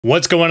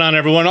What's going on,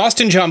 everyone?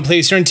 Austin John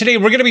Plays here, and today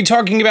we're going to be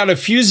talking about a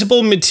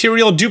fusible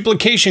material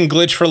duplication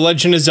glitch for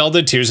Legend of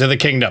Zelda Tears of the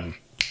Kingdom.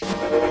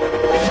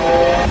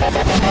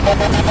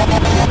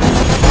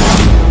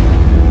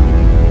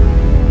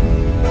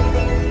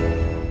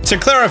 To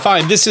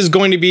clarify, this is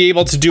going to be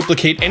able to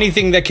duplicate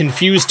anything that can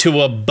fuse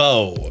to a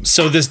bow.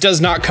 So this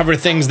does not cover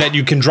things that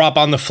you can drop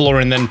on the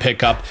floor and then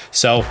pick up.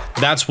 So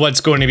that's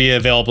what's going to be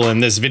available in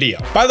this video.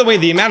 By the way,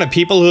 the amount of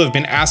people who have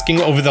been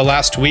asking over the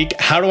last week,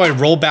 how do I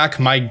roll back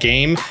my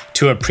game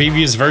to a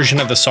previous version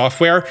of the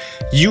software?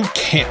 You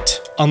can't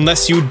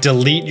unless you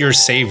delete your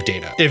save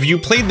data. If you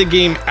played the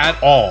game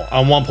at all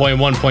on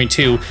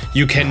 1.1.2,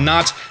 you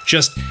cannot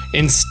just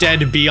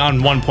instead be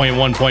on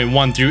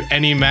 1.1.1 through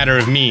any matter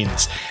of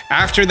means.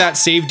 After that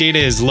save data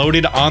is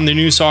loaded on the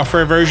new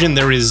software version,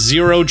 there is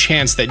zero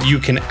chance that you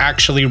can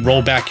actually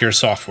roll back your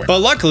software. But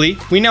luckily,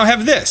 we now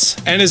have this.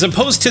 And as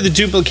opposed to the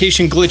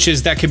duplication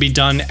glitches that could be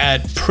done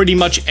at pretty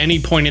much any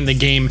point in the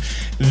game,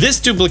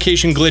 this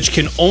duplication glitch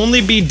can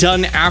only be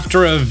done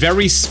after a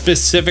very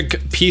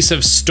specific piece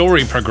of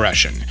story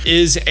progression.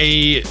 Is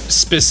a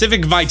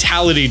specific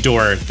vitality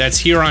door that's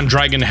here on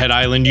Dragon Head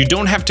Island. You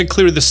don't have to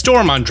clear the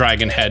storm on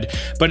Dragon Head,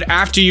 but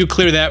after you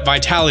clear that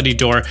vitality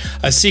door,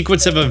 a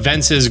sequence of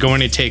events is going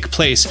to take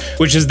place,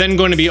 which is then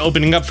going to be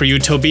opening up for you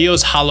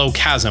Tobios Hollow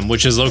Chasm,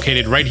 which is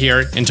located right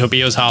here in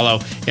Tobios Hollow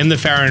in the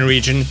Faron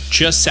region,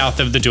 just south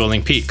of the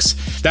Dueling Peaks.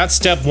 That's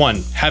step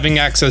one, having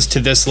access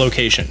to this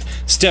location.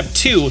 Step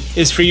two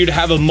is for you to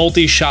have a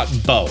multi-shot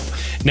bow.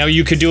 Now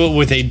you could do it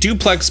with a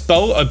duplex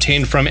bow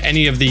obtained from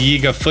any of the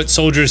Yiga foot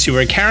soldiers who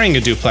are carrying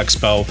a duplex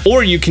bow,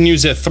 or you can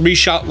use a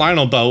 3-shot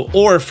Lionel bow,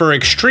 or for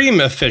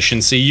extreme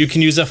efficiency, you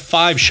can use a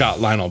 5-shot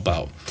Lionel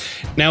bow.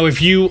 Now,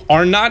 if you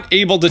are not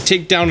able to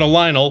take down a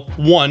Lionel,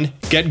 one,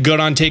 get good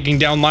on taking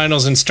down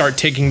Lionels and start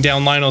taking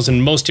down Lionels,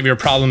 and most of your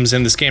problems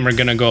in this game are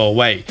gonna go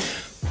away.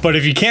 But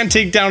if you can't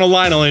take down a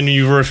Lionel and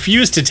you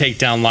refuse to take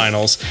down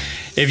Lionels,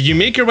 if you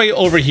make your way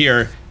over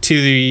here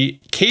to the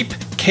Cape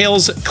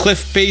Kale's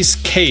Cliff Base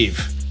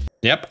Cave,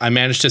 yep, I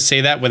managed to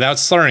say that without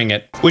slurring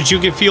it, which you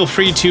can feel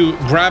free to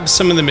grab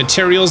some of the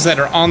materials that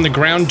are on the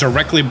ground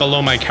directly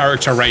below my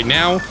character right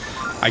now.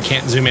 I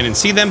can't zoom in and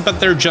see them, but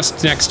they're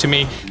just next to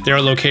me.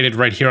 They're located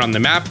right here on the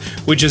map,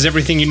 which is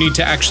everything you need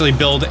to actually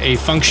build a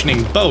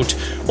functioning boat,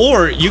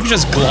 or you can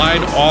just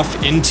glide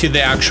off into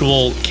the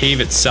actual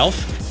cave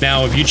itself.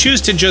 Now, if you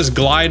choose to just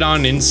glide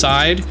on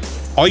inside,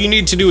 all you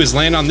need to do is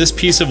land on this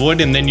piece of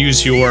wood and then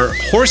use your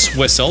horse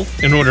whistle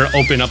in order to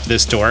open up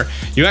this door.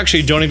 You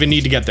actually don't even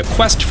need to get the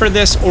quest for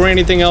this or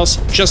anything else,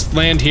 just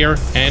land here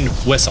and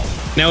whistle.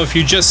 Now, if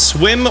you just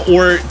swim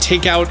or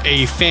take out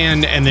a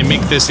fan and then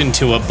make this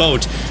into a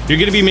boat, you're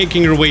going to be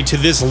making your way to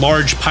this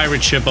large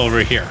pirate ship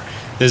over here.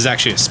 This is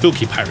actually a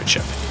spooky pirate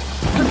ship.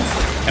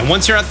 And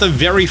once you're at the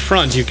very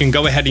front, you can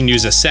go ahead and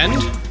use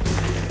Ascend.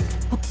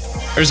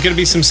 There's going to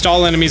be some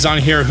stall enemies on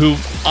here who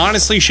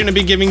honestly shouldn't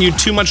be giving you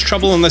too much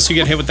trouble unless you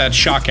get hit with that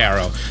shock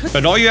arrow.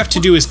 But all you have to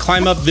do is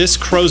climb up this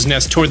crow's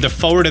nest toward the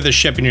forward of the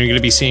ship and you're going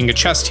to be seeing a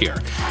chest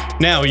here.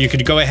 Now you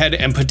could go ahead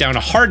and put down a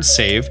hard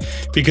save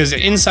because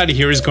inside of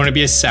here is going to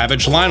be a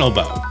Savage Lionel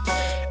bow.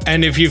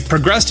 And if you've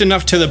progressed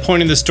enough to the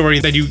point in the story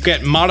that you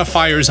get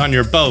modifiers on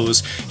your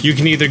bows, you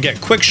can either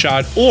get quick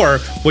shot, or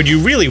what you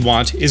really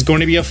want is going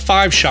to be a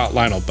 5-shot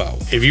Lionel bow.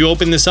 If you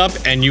open this up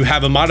and you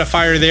have a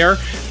modifier there,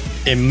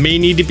 it may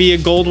need to be a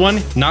gold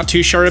one, not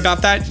too sure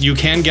about that, you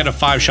can get a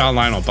 5-shot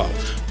Lionel bow.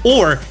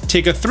 Or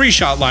take a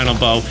 3-shot Lionel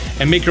bow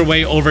and make your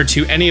way over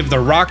to any of the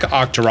rock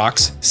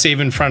Octoroks, save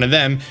in front of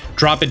them,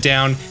 drop it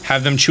down,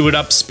 have them chew it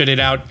up, spit it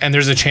out, and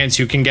there's a chance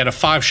you can get a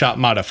 5-shot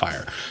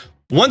modifier.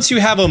 Once you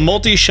have a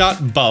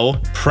multi-shot bow,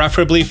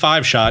 preferably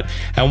 5-shot,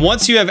 and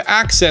once you have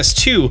access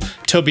to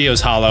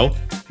Tobios Hollow,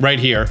 right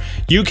here,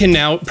 you can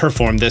now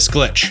perform this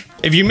glitch.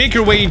 If you make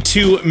your way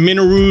to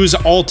Minoru's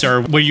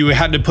altar, where you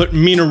had to put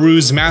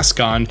Minoru's mask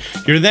on,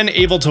 you're then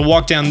able to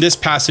walk down this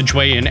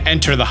passageway and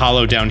enter the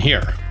hollow down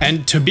here.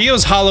 And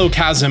Tobios Hollow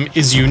Chasm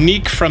is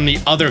unique from the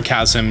other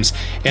chasms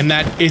in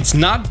that it's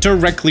not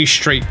directly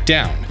straight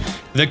down.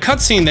 The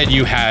cutscene that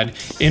you had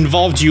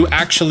involved you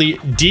actually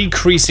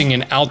decreasing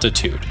in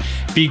altitude.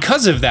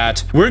 Because of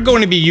that, we're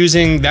going to be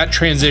using that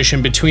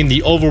transition between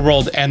the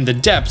overworld and the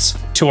depths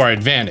to our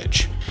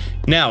advantage.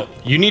 Now,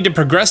 you need to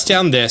progress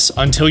down this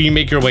until you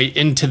make your way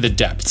into the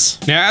depths.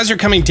 Now, as you're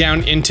coming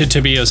down into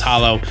Tobios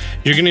Hollow,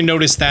 you're going to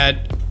notice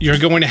that you're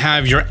going to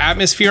have your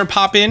atmosphere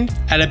pop in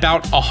at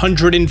about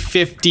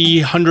 150,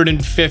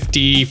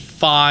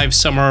 155,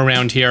 somewhere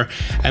around here.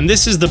 And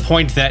this is the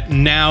point that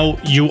now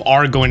you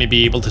are going to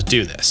be able to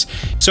do this.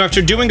 So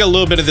after doing a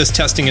little bit of this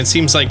testing, it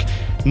seems like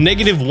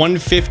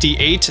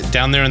 -158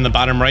 down there in the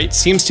bottom right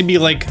seems to be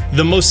like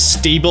the most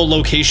stable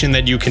location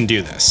that you can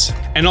do this.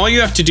 And all you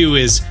have to do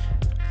is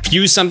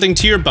fuse something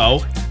to your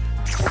bow,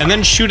 and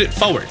then shoot it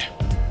forward.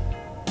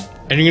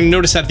 And you're going to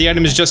notice that the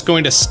item is just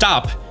going to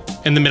stop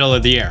in the middle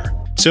of the air.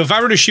 So if I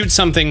were to shoot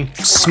something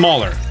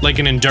smaller, like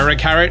an Endura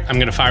carrot, I'm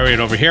going to fire it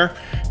over here.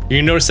 You're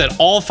going to notice that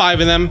all 5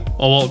 of them,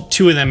 well,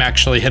 2 of them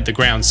actually hit the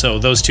ground, so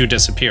those 2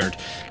 disappeared.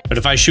 But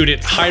if I shoot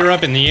it higher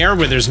up in the air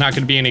where there's not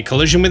going to be any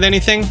collision with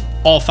anything,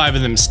 all 5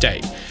 of them stay.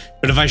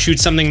 But if I shoot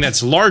something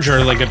that's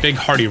larger, like a big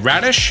hardy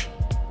radish,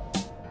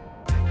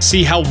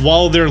 see how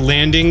while they're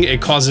landing,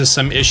 it causes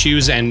some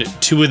issues and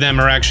 2 of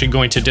them are actually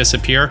going to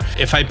disappear.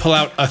 If I pull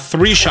out a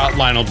 3-shot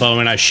Lionel bow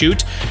and I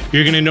shoot,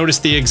 you're going to notice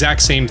the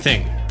exact same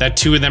thing, that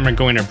 2 of them are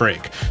going to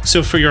break.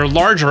 So for your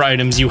larger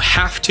items, you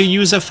have to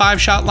use a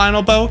 5-shot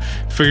Lionel bow.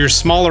 For your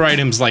smaller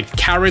items like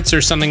carrots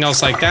or something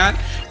else like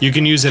that, you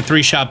can use a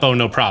 3-shot bow,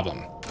 no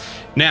problem.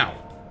 Now,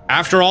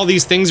 after all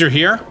these things are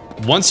here,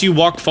 once you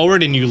walk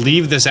forward and you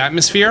leave this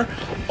atmosphere,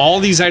 all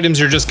these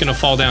items are just going to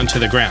fall down to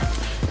the ground.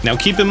 Now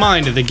keep in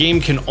mind that the game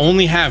can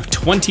only have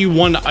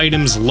 21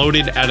 items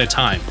loaded at a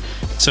time.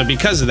 So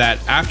because of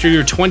that, after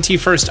your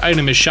 21st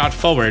item is shot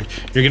forward,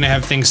 you're going to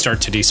have things start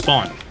to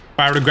despawn. If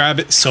I were to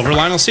grab Silver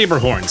Lionel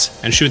Saberhorns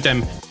and shoot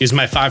them, use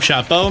my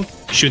 5-shot bow,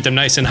 shoot them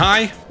nice and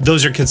high,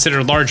 those are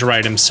considered larger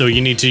items, so you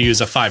need to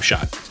use a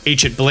 5-shot.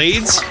 Ancient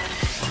Blades,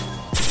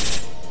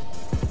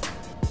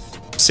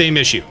 same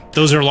issue.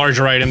 Those are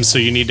larger items, so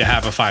you need to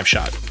have a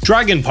 5-shot.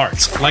 Dragon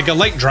parts, like a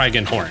light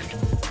dragon horn.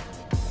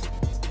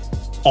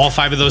 All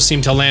 5 of those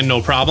seem to land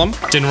no problem.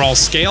 Dinral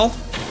scale.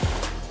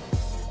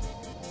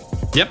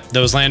 Yep,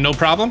 those land no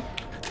problem.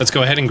 Let's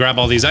go ahead and grab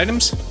all these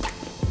items.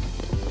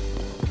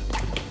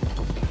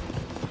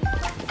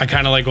 I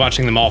kind of like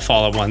watching them all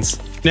fall at once.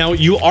 Now,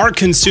 you are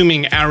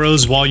consuming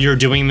arrows while you're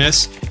doing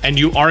this, and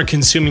you are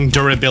consuming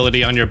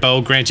durability on your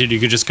bow. Granted, you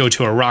could just go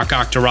to a rock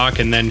octorok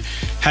and then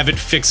have it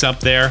fix up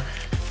there.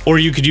 Or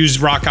you could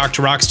use rock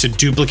octoroks to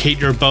duplicate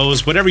your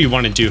bows, whatever you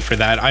want to do for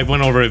that. I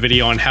went over a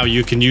video on how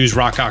you can use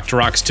rock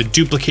octoroks to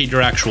duplicate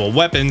your actual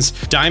weapons.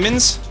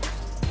 Diamonds,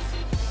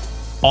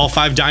 all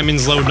 5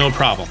 diamonds load no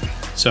problem.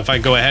 So if I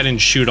go ahead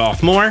and shoot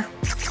off more.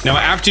 Now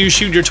after you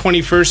shoot your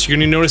 21st, you're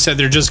going to notice that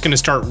they're just going to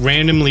start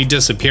randomly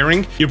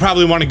disappearing. You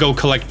probably want to go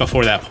collect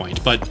before that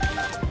point, but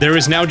there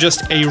is now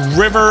just a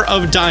river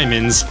of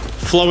diamonds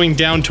flowing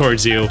down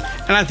towards you,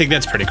 and I think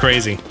that's pretty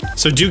crazy.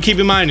 So do keep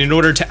in mind, in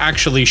order to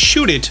actually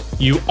shoot it,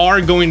 you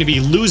are going to be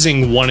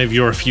losing 1 of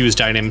your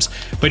fused items,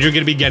 but you're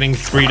going to be getting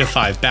 3 to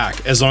 5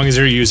 back, as long as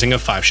you're using a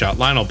 5-shot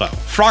Lionel bow.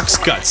 Frog's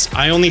Guts,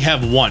 I only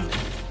have 1.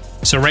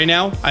 So right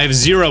now, I have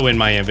 0 in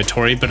my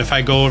inventory, but if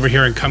I go over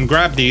here and come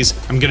grab these,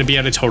 I'm going to be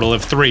at a total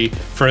of 3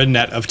 for a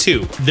net of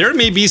 2. There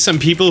may be some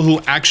people who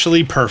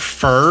actually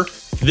prefer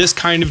this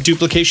kind of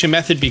duplication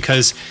method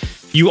because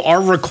you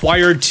are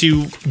required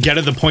to get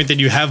to the point that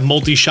you have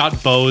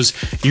multi-shot bows.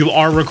 You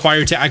are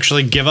required to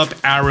actually give up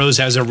arrows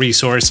as a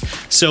resource.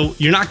 So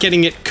you're not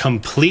getting it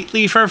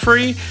completely for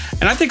free.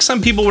 And I think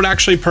some people would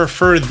actually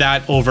prefer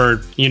that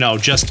over, you know,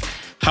 just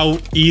how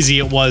easy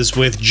it was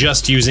with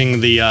just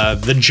using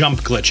the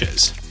jump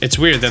glitches. It's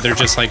weird that they're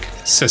just like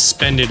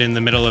suspended in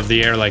the middle of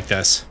the air like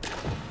this.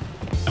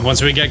 And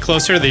once we get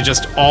closer, they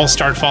just all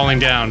start falling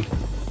down.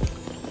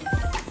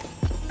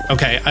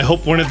 Okay, I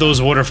hope one of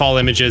those waterfall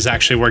images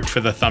actually worked for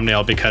the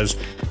thumbnail because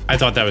I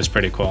thought that was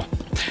pretty cool.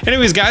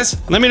 Anyways, guys,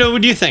 let me know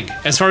what you think.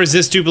 As far as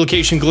this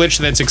duplication glitch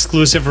that's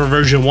exclusive for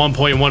version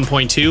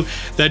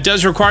 1.1.2, that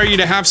does require you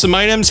to have some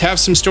items,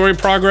 have some story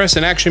progress,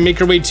 and actually make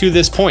your way to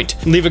this point.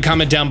 Leave a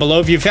comment down below.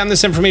 If you found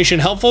this information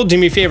helpful, do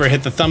me a favor,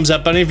 hit the thumbs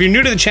up button. If you're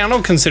new to the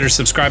channel, consider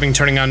subscribing,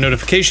 turning on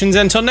notifications.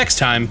 Until next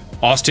time,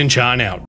 Austin John out.